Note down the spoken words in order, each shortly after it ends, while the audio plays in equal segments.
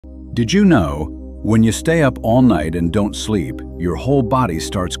Did you know, when you stay up all night and don't sleep, your whole body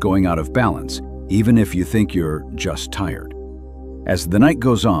starts going out of balance, even if you think you're just tired? As the night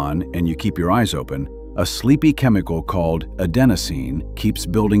goes on and you keep your eyes open, a sleepy chemical called adenosine keeps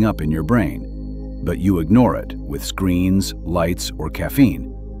building up in your brain, but you ignore it with screens, lights, or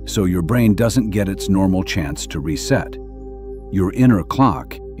caffeine, so your brain doesn't get its normal chance to reset. Your inner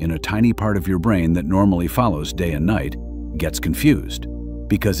clock, in a tiny part of your brain that normally follows day and night, gets confused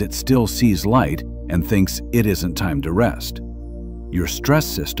because it still sees light and thinks it isn't time to rest. Your stress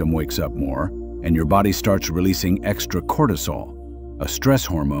system wakes up more, and your body starts releasing extra cortisol, a stress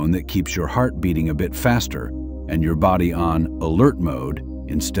hormone that keeps your heart beating a bit faster and your body on alert mode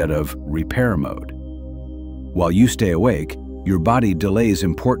instead of repair mode. While you stay awake, your body delays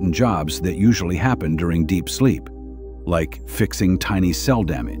important jobs that usually happen during deep sleep, like fixing tiny cell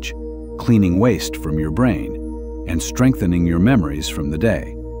damage, cleaning waste from your brain, and strengthening your memories from the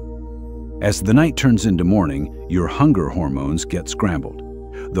day. As the night turns into morning, your hunger hormones get scrambled.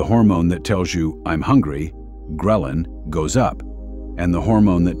 The hormone that tells you, "I'm hungry," ghrelin, goes up, and the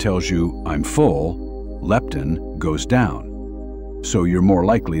hormone that tells you, "I'm full," leptin, goes down. So you're more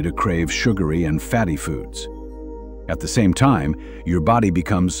likely to crave sugary and fatty foods. At the same time, your body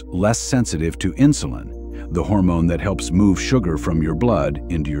becomes less sensitive to insulin, the hormone that helps move sugar from your blood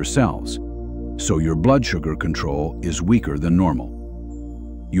into your cells. So your blood sugar control is weaker than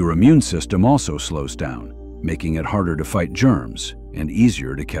normal. Your immune system also slows down, making it harder to fight germs and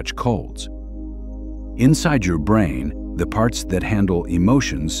easier to catch colds. Inside your brain, the parts that handle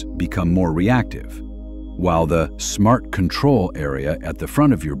emotions become more reactive, while the smart control area at the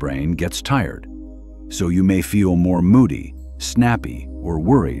front of your brain gets tired. So you may feel more moody, snappy, or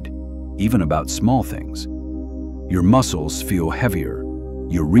worried, even about small things. Your muscles feel heavier,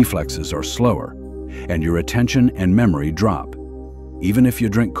 your reflexes are slower, and your attention and memory drop, even if you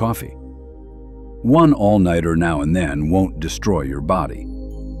drink coffee. One all-nighter now and then won't destroy your body,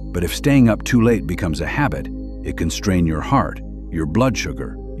 but if staying up too late becomes a habit, it can strain your heart, your blood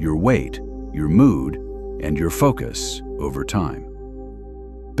sugar, your weight, your mood, and your focus over time.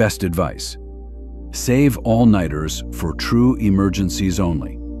 Best advice: save all-nighters for true emergencies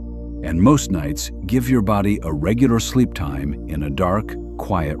only. And most nights, give your body a regular sleep time in a dark,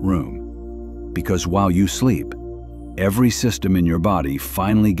 quiet room. Because while you sleep, every system in your body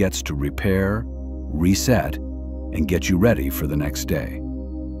finally gets to repair, reset, and get you ready for the next day.